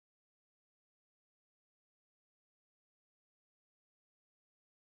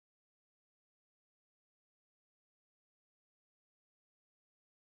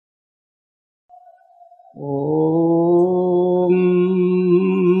ॐ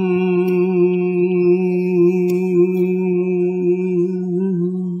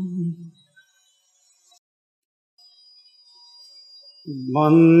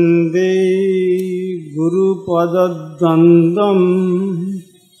वन्दे गुरुपदद्वन्द्वं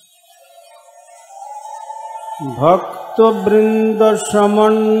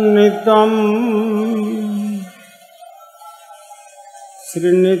भक्तवृन्दसमन्वितं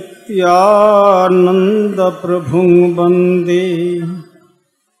श्रीनित्यानन्दप्रभुं वन्दे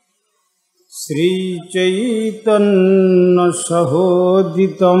श्रीचैतन्यसहोदितं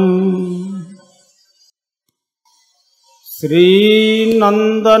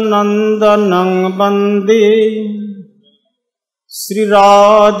श्रीनन्दनन्दनं वन्दे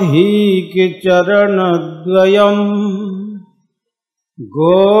श्रीराधिकेचरणद्वयं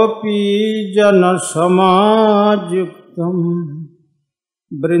गोपीजनसमायुक्तं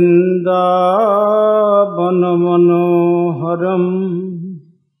वृन्दावनमनोहरम्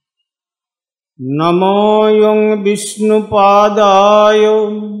नमोऽयं विष्णुपादाय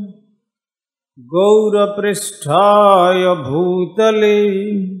गौरपृष्ठाय भूतले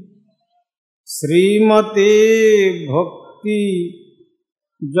श्रीमते भक्ति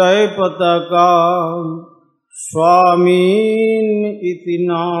जयपताका स्वामी इति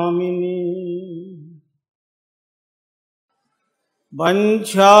नामिनी।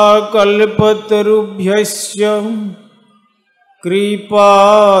 वंशाकल्पतरुभ्यश्च कृपा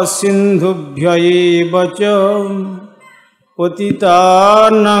सिन्धुभ्य एव च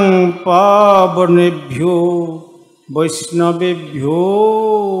पतितानां पावनेभ्यो वैष्णवेभ्यो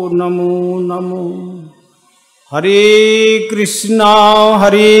नमो नमो। हरे कृष्णा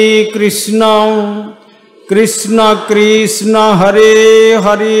कृष्ण कृष्ण हरे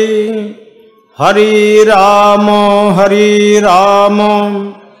हरे, हरे राम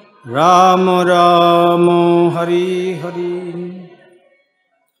राम राम हरे हरे।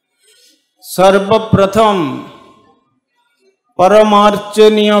 सर्वप्रथम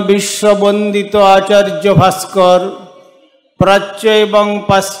परमार्चनीय विश्ववंदित आचार्य भास्कर प्राच्य एवं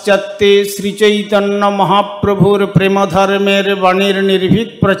पाश्चात्य श्री चैतन्य महाप्रभुर प्रेम धर्मेर बाणीर निर्भीक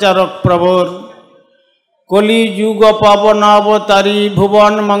प्रचारक प्रवर कलि युग पावनावतारी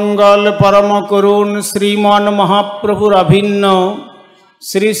भुवन मंगल परम करुण श्रीमान महाप्रभुर अभिन्न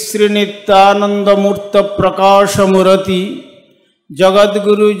श्री श्री नित्यानंद मूर्त प्रकाश मूर्ति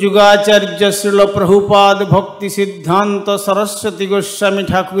जगद्गुरु जुगाचार्य श्रील प्रभुपाद भक्ति सिद्धांत सरस्वती गोस्वामी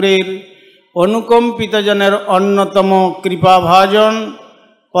ठाकुरेर अनुकंपित जनेर अन्यतम कृपाभाजन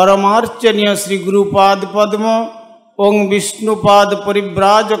परमार्चनीय श्री गुरुपाद पद्म ओं विष्णुपाद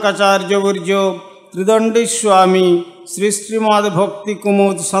परिव्राजकाचार्यवर्य त्रिदंडी स्वामी श्री श्रीमद् भक्ति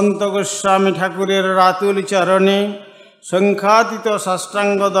कुमुद संत गोस्वामी ठाकुरेर रातुल चरणे संख्यातीत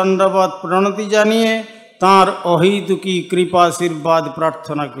साष्टांग दंडवत प्रणति जानिए तार अहेतुकी कृपाशीर्वाद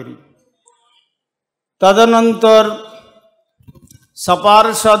प्रार्थना करी। तदनंतर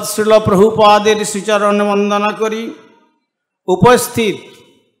सपार्षद श्रील प्रभुपादेर श्रीचरण वंदना करी। उपस्थित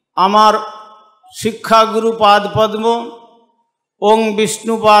आमार शिक्षा गुरुपाद पद्म ओं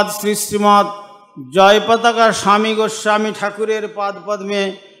विष्णुपाद श्री श्रीमद जयपताका स्वामी गोस्वामी ठाकुरेर पाद पद्मे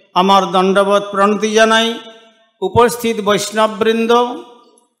आमार दंडवत प्रणति जानाई। उपस्थित वैष्णववृंद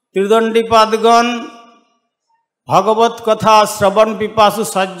त्रिदंडी पादगण भगवत कथा श्रवण पिपासु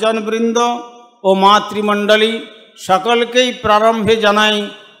सज्जन वृंद और मातृमंडली सकल के प्रारंभे जानाई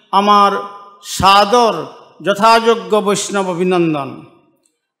आमार सादर यथायोग्य वैष्णव अभिनंदन।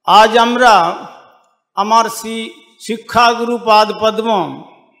 आज आमरा आमार श्री शिक्षा गुरुपाद पद्म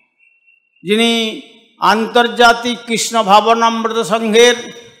जिनी आंतर्जातिक कृष्ण भावनामृत संघेर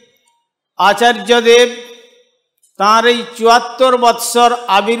आचार्यदेव तार 74 बत्सर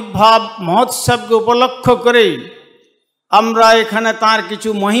आविर्भाव महोत्सव के उपलक्ष करे आमरा एखाने तार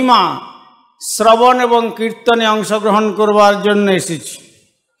किछु महिमा श्रवण एवं कीर्तने अंशग्रहण करवार जन्य एसेछि।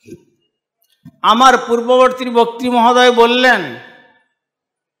 आमार पूर्ववर्ती वक्त्री महोदय बोलें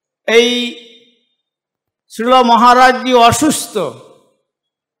श्रील महाराज जी असुस्थ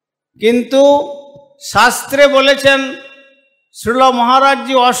किन्तु शास्त्रे बोलेছেন श्रील महाराज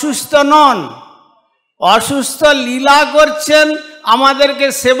जी असुस्थ नन असुस्थ लीला करছেন আমাদেরকে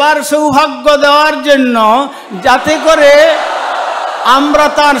সেবার সৌভাগ্য দেওয়ার জন্য যাতে করে আমরা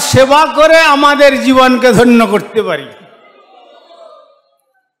তার সেবা করে আমাদের জীবনকে ধন্য করতে পারি।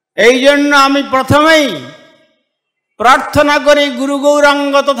 এই জন্য আমি প্রথমেই प्रार्थना करी गुरु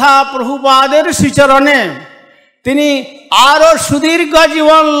गौरांग तथा प्रभुपादेर श्रीचरणे तिनी आरो सुदीर्घ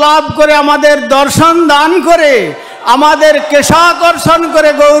जीवन लाभ करे आमादेर दर्शन दान करे आमादेर केशाकर्षण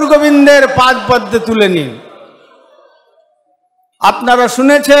करे गौर गोविंदेर पाद पद्मे तुले निन। आपनारा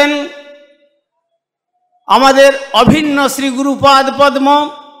शुनेछेन আমাদের অভিন্ন শ্রী গুরুপাদ পদ্ম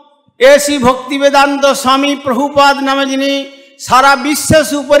এসি ভক্তি বেদান্ত স্বামী প্রভুপাদ নামে যিনি সারা বিশ্বে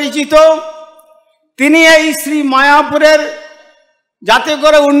সুপরিচিত, তিনি এই শ্রী মায়াপুরের যাতে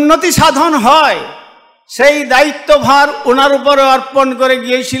করে উন্নতি সাধন হয় সেই দায়িত্বভার ওনার উপরে অর্পণ করে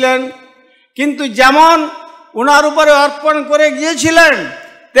গিয়েছিলেন। কিন্তু যেমন ওনার উপরে অর্পণ করে গিয়েছিলেন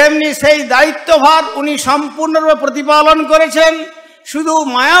তেমনি সেই দায়িত্বভার উনি সম্পূর্ণরূপে প্রতিপালন করেছেন। শুধু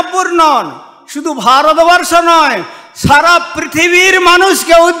মায়াপুর নন, শুধু ভারতবর্ষ নয়, সারা পৃথিবীর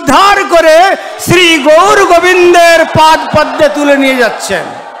মানুষকে উদ্ধার করে শ্রী গৌর গোবিন্দের পাদ পদ্মে তুলে নিয়ে যাচ্ছেন।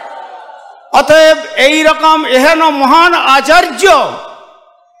 অতএব এই রকম এহেন মহান আচার্য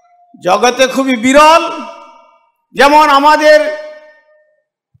জগতে খুবই বিরল। যেমন আমাদের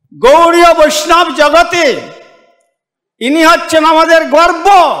গৌড়ীয় বৈষ্ণব জগতে ইনি হচ্ছেন আমাদের গর্ব,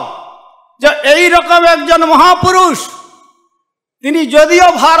 যে এই রকম একজন মহাপুরুষ। তিনি যদিও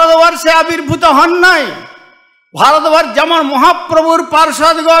ভারতবর্ষে আবির্ভূত হন নাই, ভারতবর্ষ যেমন মহাপ্রভুর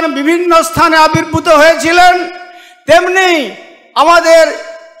পার্ষদগণ বিভিন্ন স্থানে আবির্ভূত হয়েছিলেন, তেমনি আমাদের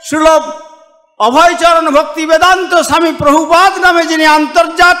সুলভ অভয়চরণ ভক্তি বেদান্ত স্বামী প্রভুপাদ নামে যিনি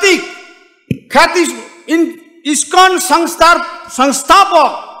আন্তর্জাতিক খ্যাতি ইস্কন সংস্থার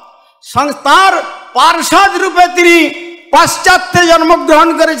সংস্থাপক, সংস্থার পার্ষদ রূপে তিনি পাশ্চাত্যে জন্মগ্রহণ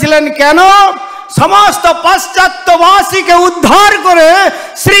করেছিলেন। কেন? সমস্ত পাশ্চাত্যবাসীকে উদ্ধার করে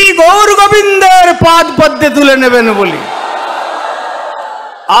শ্রী গৌর গোবিন্দের পাদ পদ্মে তুলে নেবেন বলি।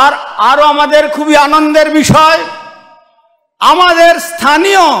 আর আরো আমাদের খুবই আনন্দের বিষয়, আমাদের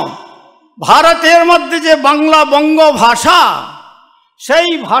স্থানীয় ভারতের মধ্যে যে বাংলা বঙ্গ ভাষা, সেই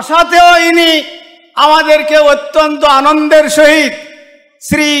ভাষাতেও ইনি আমাদেরকে অত্যন্ত আনন্দের সহিত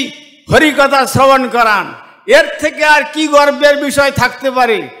শ্রী হরিকথা শ্রবণ করান। এর থেকে আর কি গর্বের বিষয় থাকতে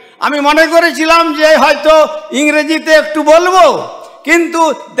পারে? আমি মনে করেছিলাম যে হয়তো ইংরেজিতে একটু বলবো, কিন্তু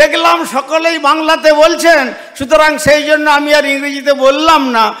দেখলাম সকলেই বাংলাতে বলছেন, সুতরাং সেই জন্য আমি আর ইংরেজিতে বললাম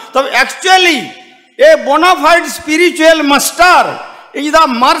না। তবে actually A bona fide spiritual master is the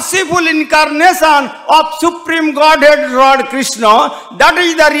merciful incarnation of Supreme Godhead Lord Krishna. That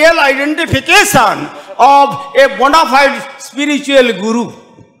is the real identification of a bona fide spiritual guru.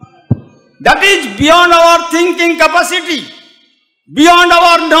 That is beyond our thinking capacity, beyond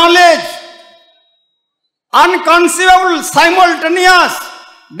our knowledge, unconceivable simultaneous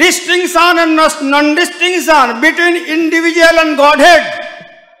distinction and non-distinction between individual and Godhead.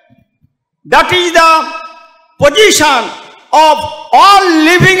 That is the position of all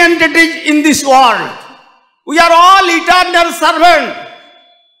living entities in this world. We are all eternal servants,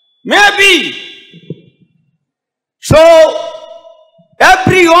 maybe. So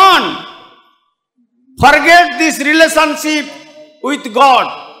everyone forget this relationship with God.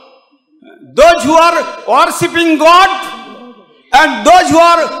 Those who are worshipping God and those who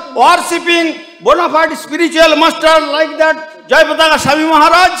are worshipping bona fide spiritual master like that Jayapataka Swami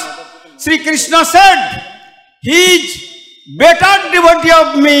Maharaj, Sri Krishna said, he is better devotee of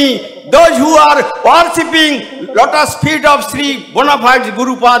me, those who are worshipping lotus feet of Sri bona fide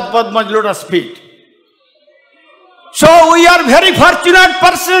Gurupad Padma's lotus feet. So we are very fortunate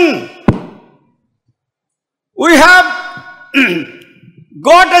person. We have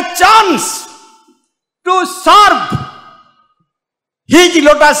got a chance to serve his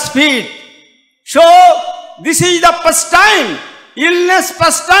lotus feet. So this is the pastime, illness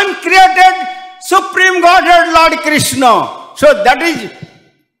pastime created Supreme Godhead Lord Krishna. So that is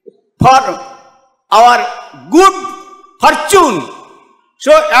for our good fortune.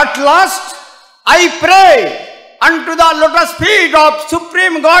 So at last I pray unto the lotus feet of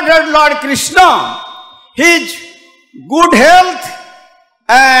Supreme Godhead Lord Krishna, his good health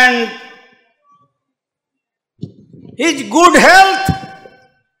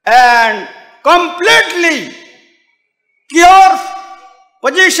and completely cure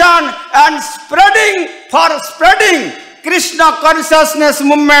position and spreading Krishna consciousness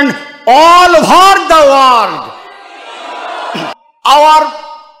movement all over the world. Our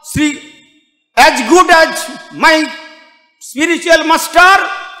Sri, as good as my spiritual master,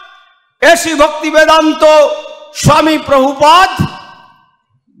 Śrī Bhakti Vedanta Swami Prabhupada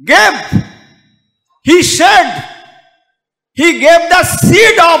gave, he said, he gave the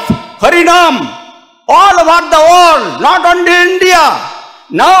seed of Harinam all over the world, not only India.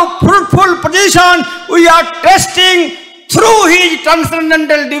 Now fruitful position we are testing through his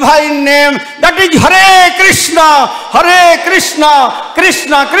transcendental divine name, that is Hare Krishna,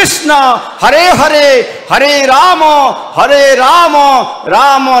 Krishna Krishna, Hare Hare, Hare Rama,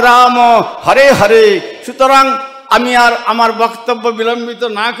 Rama Rama, Hare Hare. সুতরাং আমি আর আমার বক্তব্য বিলম্বিত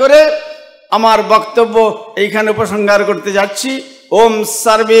না করে আমার বক্তব্য এইখানে উপসংহার করতে যাচ্ছি। ওম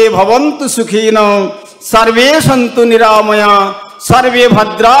সর্বে ভবন্তু সুখিনঃ, सर्वे सन्तु निरामया सर्वे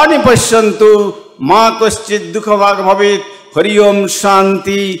भद्राणि पश्यन्तु मा कश्चित् दुःखभाग् भवेत्। हरि ओम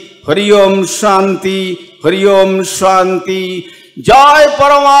शांति, हरि ओम शांति, हरि ओम शांति। जय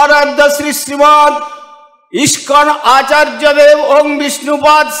परमाराध्य श्री श्रीमद इस्कन आचार्य देव ओम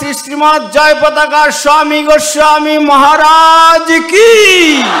विष्णुपाद श्री श्रीमद जयपताका स्वामी गोस्वामी महाराज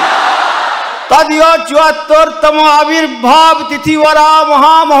की। तदीय 74तम आविर्भाव तिथि वाला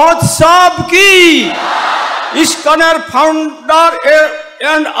महामहोत्सव की इस्कনের फाउंडर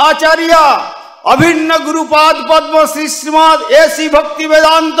एंड आचार्य अभिन्न गुरुपाद पद्म श्री श्रीमद एसी भक्ति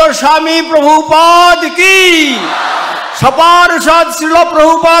वेदांत स्वामी प्रभुपाद की। सपार्षद श्रील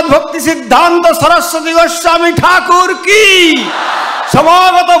प्रभुपाद भक्ति सिद्धांत सरस्वती गोस्वामी ठाकुर की।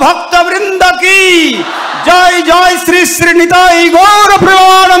 समागत भक्त वृंद की जय जय श्री श्री निताई गौर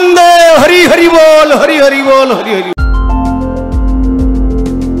प्रेमानंदे। हरि हरि बोल, हरि हरि बोल, Hari Hari.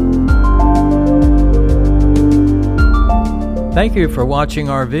 Thank you for watching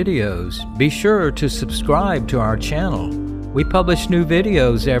our videos. Be sure to subscribe to our channel. We publish new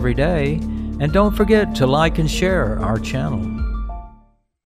videos every day, and don't forget to like and share our channel.